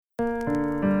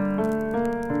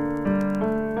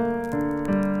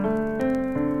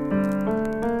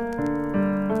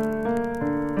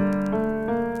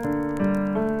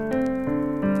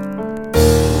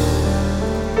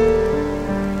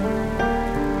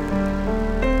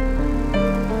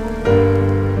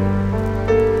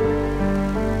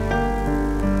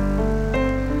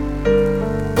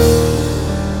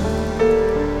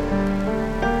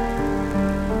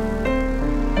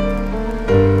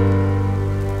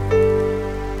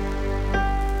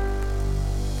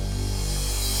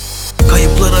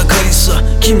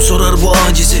Kim sorar bu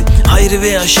acizi, hayrı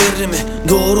veya şerri mi?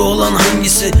 Doğru olan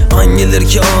hangisi? An gelir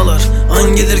ki ağlar,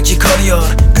 an gelir ki kar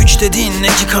yağar. Güç dediğin ne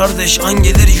ki kardeş, an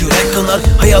gelir yürek kanar.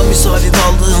 Hayal misali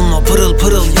daldığın o pırıl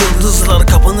pırıl yıldızlar.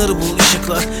 Kapanır bu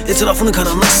ışıklar, etrafını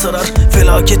karanlık sarar.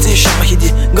 Felaketin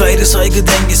şahidi, gayri saygı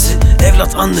dengesi.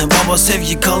 Evlat, anne, baba,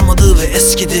 sevgi kalmadı ve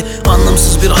eskidi.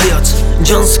 Anlamsız bir hayat,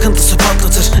 can sıkıntısı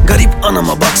patlatır. Garip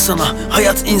anama baksana,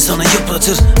 hayat insanı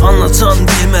yıpratır. Anlatan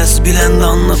bilmez, bilen de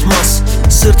anlatmaz.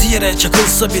 Sırtı yere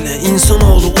çakılsa bile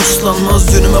insanoğlu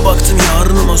uslanmaz. Dönüme baktım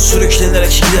yarınıma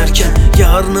sürüklenerek giderken,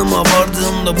 yarınıma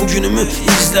vardığımda bugünümü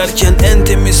izlerken en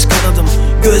temiz kanadım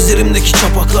gözlerimdeki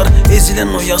çapaklar, ezilen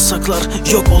o yasaklar,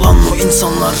 yok olan o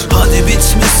insanlar. Hadi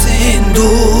bitmesin,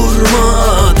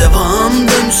 durma, devam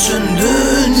dönsün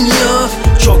dünya.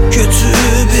 Çok kötü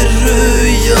bir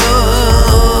rüya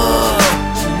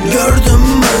gördüm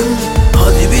ben.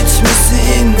 Hadi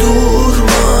bitmesin,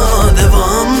 durma,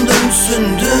 devam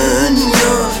dönsün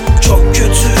dünya. Çok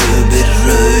kötü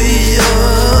bir rüya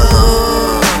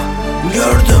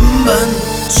gördüm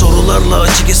ben. Sorularla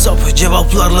açık hesap,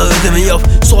 cevaplarla ödeme yap.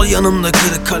 Sol yanımda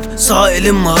kırık kalp, sağ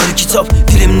elim ağır kitap.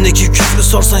 Dilimdeki küfrü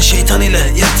sorsan şeytan ile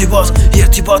irtibat.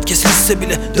 İrtibat kesilse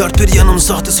bile dört bir yanım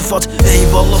sahte sıfat.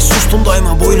 Eyvallah sustum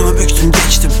daima, boynumu büktüm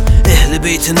geçtim. Ehli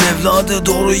beytin evladı,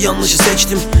 doğru yanlışı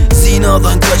seçtim.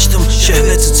 Zinadan kaçtım,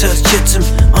 şehveti terk ettim.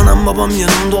 Anam babam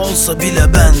yanımda olsa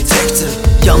bile ben tektim.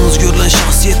 Yalnız görülen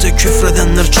şahsiyete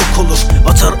küfredenler çok olur.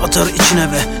 Atar atar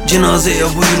içine ve cenazeye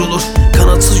buyurulur.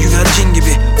 Kanatsız güvercin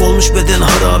gibi olmuş beden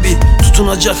harabi.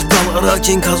 Tutunacak dal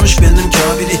ararken kazmış benim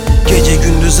kabili. Gece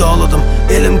gündüz ağladım,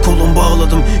 elim kolum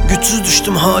bağladım. Güçsüz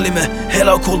düştüm halime,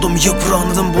 helak oldum,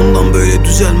 yıprandım. Bundan böyle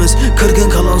düzelmez, kırgın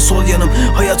kalan sol yanım.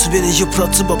 Hayat beni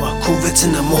yıprattı baba,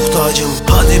 kuvvetine muhtacım.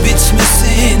 Hadi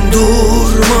bitmesin, dur